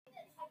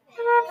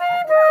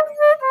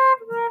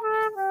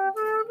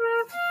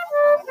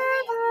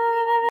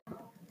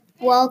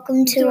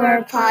Welcome to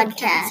our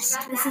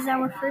podcast. This is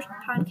our first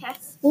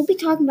podcast. We'll be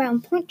talking about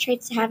important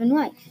traits to have in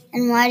life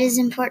and why it is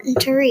important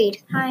to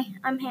read. Hi,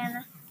 I'm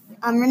Hannah.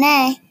 I'm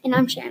Renee. And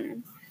I'm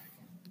Shannon.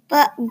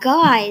 But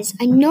guys,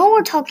 I know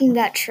we're talking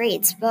about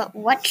traits, but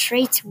what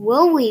traits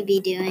will we be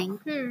doing?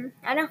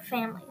 I know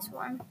family is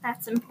one.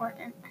 That's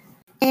important.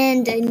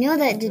 And I know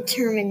that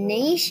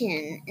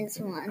determination is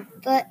one,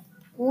 but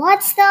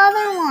what's the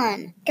other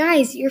one?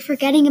 Guys, you're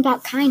forgetting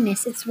about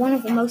kindness. It's one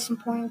of the most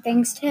important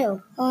things,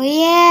 too. Oh,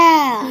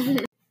 yeah.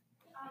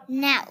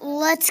 Now,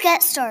 let's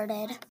get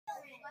started.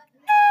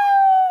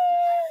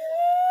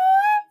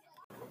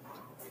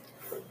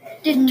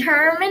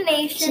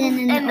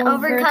 Determination and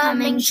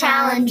overcoming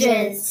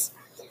challenges.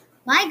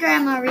 My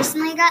grandma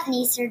recently got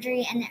knee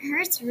surgery and it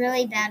hurts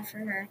really bad for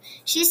her.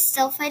 She's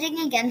still fighting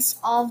against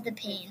all of the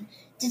pain.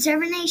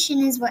 Determination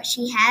is what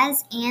she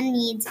has and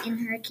needs in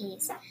her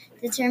case.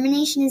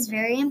 Determination is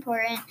very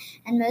important,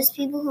 and most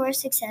people who are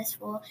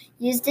successful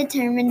use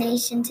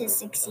determination to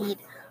succeed.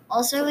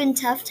 Also, in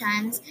tough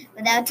times,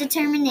 without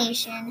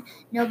determination,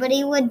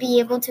 nobody would be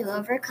able to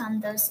overcome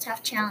those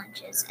tough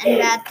challenges, and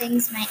bad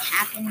things might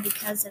happen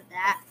because of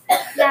that.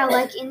 Yeah,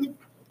 like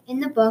in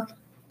the book,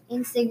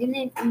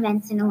 Insignificant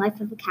Events in the Life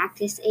of a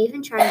Cactus,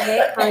 Avon tries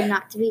very hard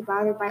not to be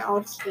bothered by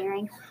all the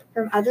staring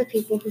from other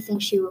people who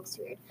think she looks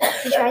weird.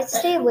 She tries to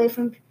stay away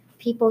from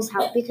people's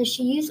help because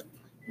she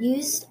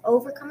used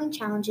overcoming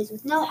challenges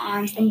with no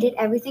arms and did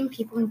everything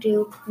people can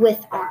do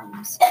with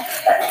arms.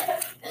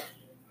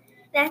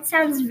 That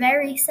sounds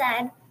very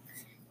sad.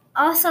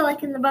 Also,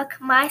 like in the book,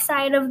 My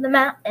Side of the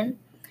Mountain,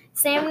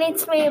 Sam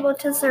needs to be able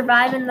to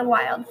survive in the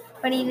wild,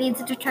 but he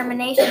needs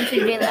determination to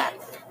do that.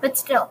 But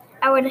still,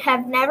 I would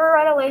have never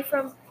run away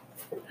from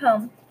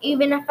home,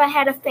 even if I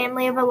had a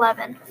family of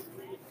 11.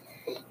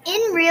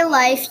 In real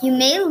life, you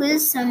may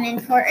lose some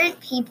important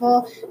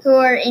people who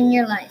are in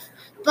your life,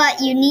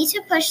 but you need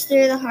to push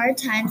through the hard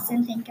times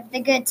and think of the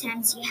good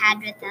times you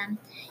had with them.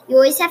 You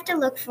always have to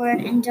look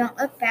forward and don't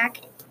look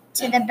back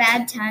to the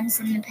bad times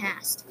in the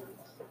past.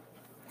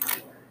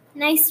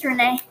 Nice,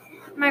 Renee.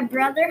 My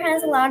brother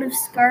has a lot of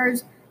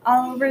scars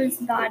all over his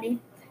body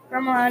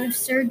from a lot of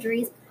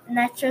surgeries, and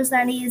that shows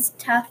that he is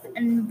tough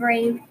and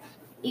brave,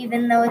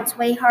 even though it's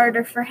way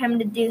harder for him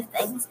to do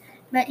things.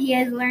 But he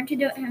has learned to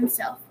do it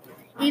himself.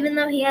 Even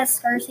though he has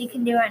scars, he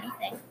can do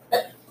anything.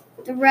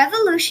 The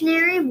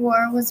Revolutionary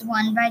War was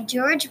won by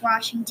George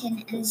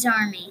Washington and his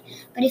army,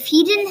 but if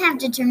he didn't have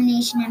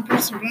determination and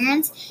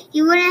perseverance,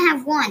 he wouldn't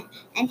have won.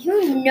 And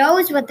who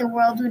knows what the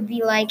world would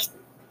be like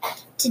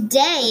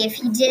today if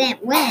he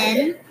didn't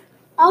win.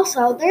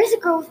 Also, there's a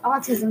girl with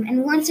autism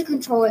and learns to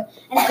control it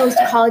and goes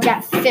to college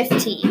at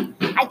 15.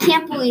 I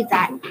can't believe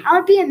that. I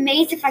would be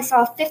amazed if I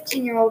saw a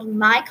 15-year-old in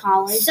my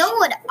college. So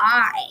would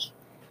I.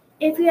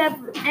 If you have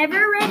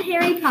ever read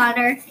Harry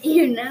Potter,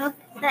 you know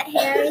that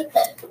Harry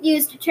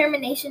used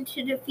determination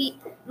to defeat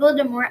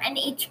Voldemort in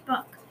each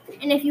book.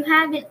 And if you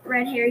haven't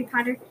read Harry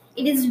Potter,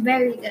 it is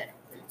very good.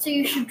 So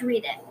you should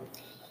read it.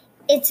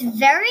 It's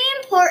very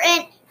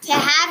important to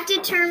have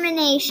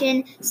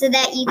determination so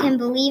that you can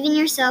believe in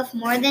yourself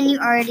more than you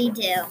already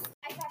do.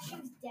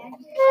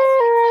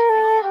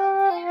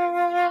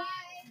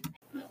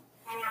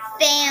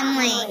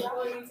 Family.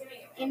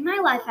 In my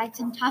life, I had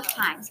some tough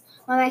times,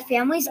 but my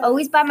family's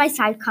always by my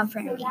side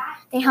comforting me.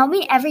 They help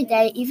me every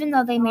day, even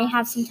though they may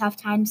have some tough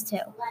times too.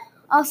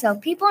 Also,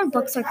 people in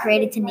books are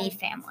created to need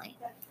family.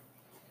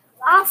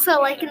 Also,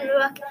 like in the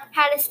book,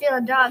 How to Steal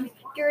a Dog,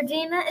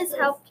 Georgina is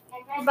helped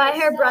by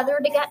her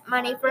brother to get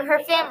money for her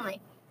family.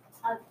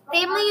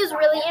 Family is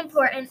really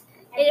important,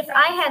 and if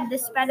I had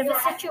this bad of a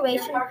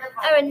situation,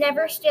 I would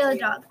never steal a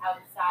dog.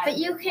 But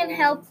you can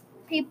help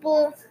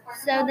people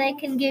so they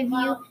can give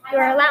you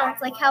your allowance,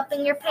 like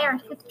helping your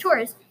parents with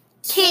chores.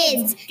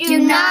 Kids, do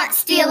not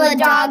steal a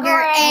dog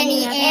or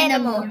any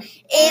animal.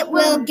 It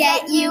will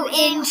get you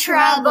in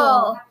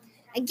trouble.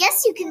 I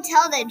guess you can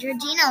tell that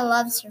Georgina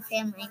loves her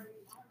family.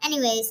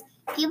 Anyways,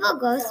 people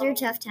go through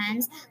tough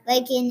times,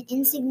 like in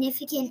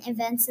Insignificant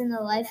Events in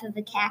the Life of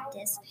a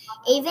Cactus.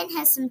 Avon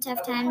has some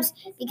tough times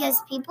because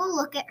people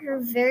look at her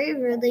very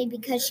rudely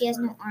because she has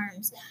no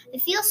arms. I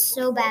feel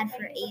so bad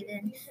for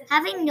Avon.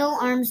 Having no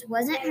arms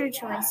wasn't her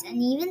choice,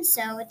 and even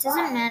so, it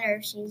doesn't matter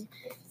if she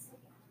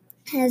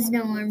has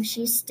no arms.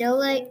 She's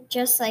still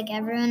just like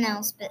everyone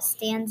else, but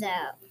stands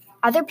out.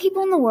 Other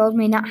people in the world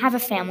may not have a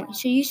family,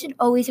 so you should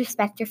always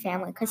respect your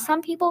family, because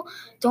some people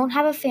don't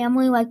have a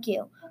family like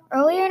you.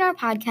 Earlier in our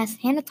podcast,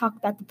 Hannah talked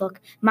about the book,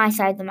 My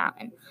Side of the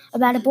Mountain,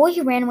 about a boy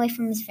who ran away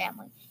from his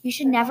family. You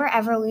should never,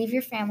 ever leave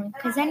your family,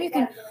 because then you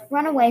can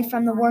run away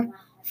from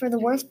for the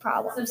worst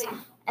problems.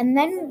 And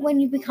then when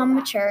you become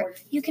mature,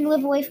 you can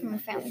live away from your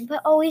family,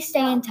 but always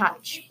stay in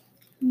touch.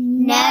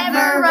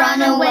 Never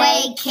run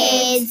away,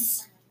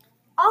 kids.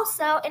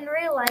 Also, in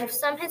real life,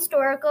 some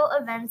historical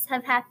events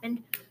have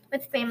happened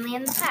with family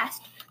in the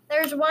past.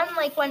 There's one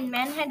like when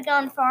men had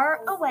gone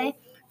far away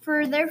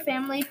for their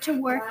family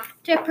to work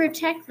to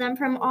protect them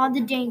from all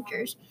the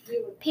dangers.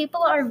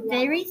 People are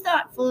very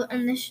thoughtful,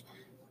 and this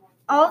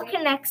all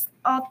connects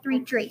all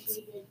three traits.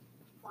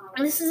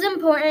 This is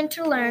important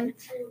to learn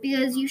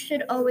because you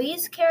should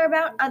always care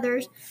about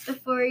others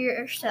before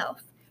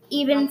yourself,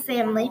 even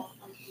family.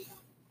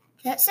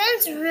 That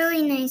sounds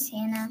really nice,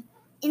 Hannah.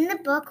 In the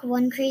book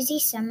One Crazy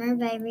Summer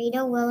by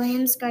Rita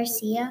Williams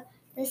Garcia,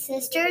 the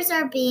sisters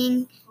are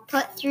being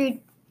put through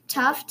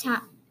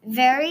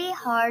very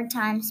hard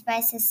times by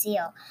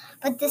Cecile,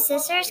 but the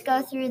sisters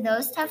go through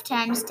those tough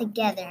times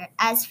together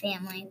as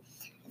family.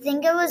 I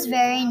think it was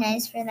very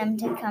nice for them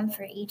to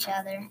comfort each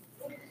other.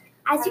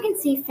 As you can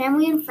see,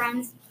 family and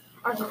friends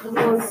are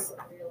close,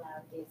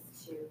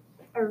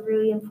 are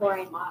really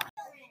important.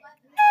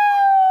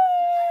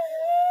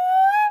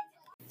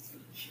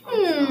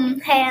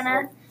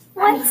 Hannah,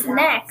 what's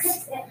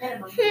next?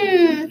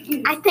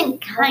 I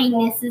think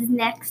kindness is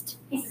next.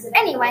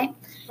 Anyway,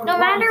 no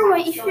matter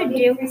what you should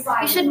do,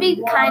 you should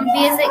be kind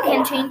because it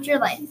can change your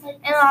life.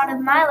 In a lot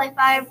of my life,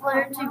 I've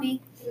learned to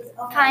be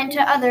kind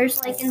to others,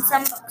 like in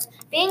some books.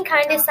 Being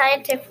kind is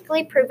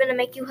scientifically proven to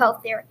make you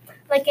healthier.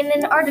 Like in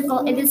an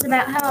article, it is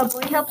about how a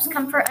boy helps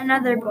comfort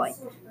another boy.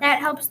 That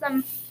helps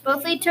them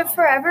both lead to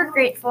forever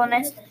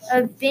gratefulness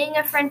of being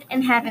a friend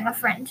and having a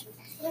friend.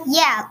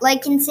 Yeah,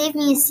 like in Save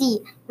Me a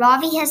Seat,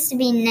 Ravi has to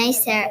be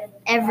nice to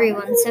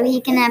everyone so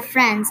he can have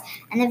friends,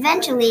 and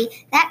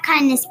eventually that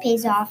kindness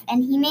pays off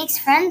and he makes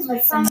friends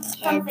with some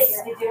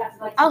kids.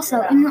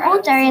 Also, in the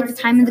old diary at the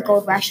time of the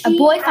gold rush, a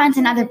boy finds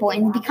another boy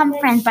and they become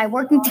friends by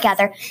working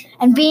together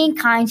and being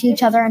kind to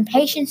each other and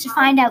patient to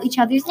find out each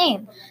other's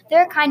name.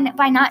 They're kind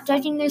by not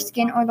judging their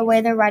skin or the way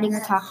they're writing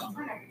or talking.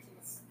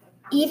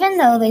 Even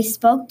though they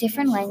spoke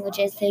different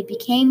languages, they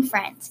became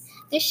friends.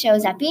 This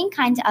shows that being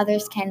kind to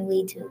others can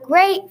lead to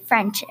great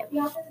friendship.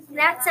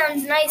 That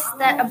sounds nice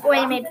that a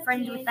boy made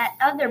friends with that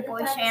other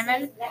boy,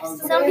 Shannon.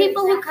 Some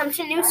people who come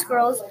to new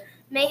schools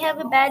may have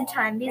a bad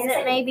time because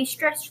it may be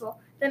stressful,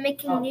 but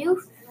making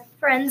new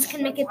friends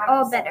can make it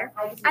all better.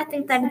 I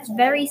think that it's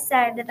very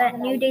sad that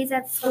new days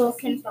at school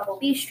can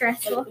be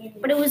stressful,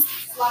 but it was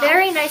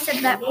very nice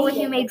of that boy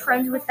who made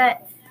friends with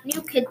that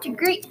new kid to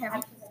greet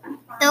him.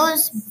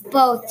 Those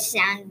both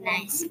sound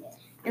nice.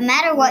 No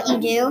matter what you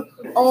do,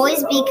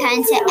 always be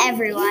kind to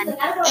everyone.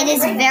 It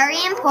is very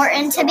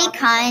important to be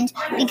kind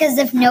because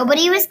if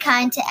nobody was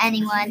kind to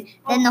anyone,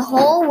 then the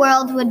whole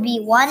world would be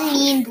one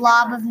mean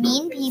blob of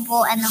mean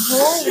people and the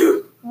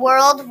whole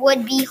world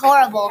would be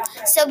horrible.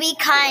 So be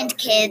kind,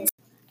 kids.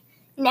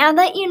 Now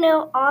that you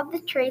know all the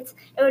traits,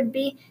 it would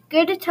be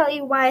good to tell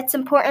you why it's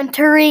important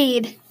to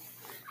read.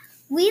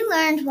 We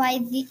learned why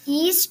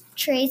these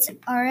traits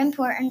are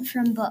important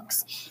from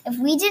books. If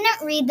we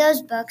didn't read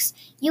those books,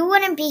 you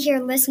wouldn't be here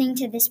listening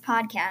to this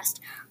podcast.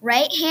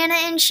 Right, Hannah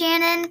and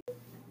Shannon?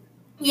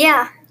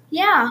 Yeah,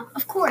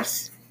 of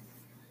course.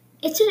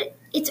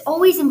 It's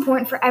always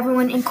important for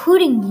everyone,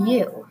 including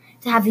you,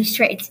 to have these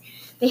traits.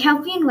 They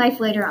help you in life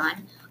later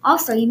on.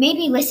 Also, you may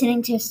be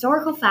listening to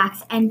historical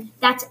facts, and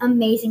that's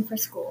amazing for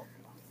school.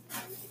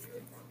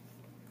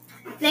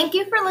 Thank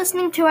you for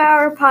listening to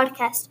our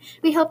podcast.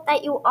 We hope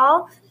that you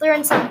all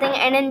learned something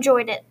and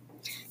enjoyed it.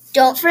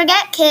 Don't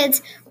forget,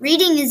 kids,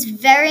 reading is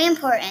very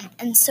important,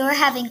 and so are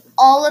having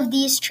all of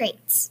these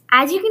traits.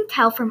 As you can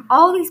tell from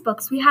all these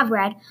books we have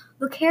read,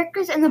 the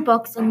characters in the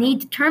books need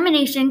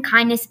determination,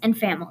 kindness, and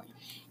family.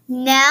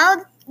 Now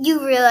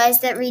you realize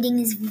that reading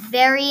is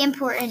very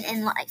important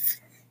in life.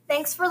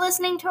 Thanks for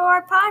listening to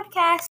our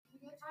podcast.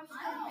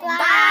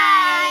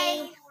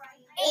 Bye!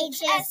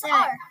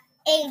 HSR.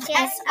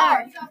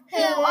 HSR.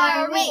 Who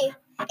are we?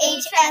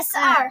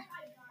 HSR.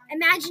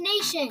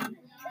 Imagination.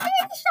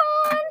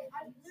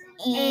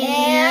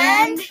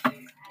 And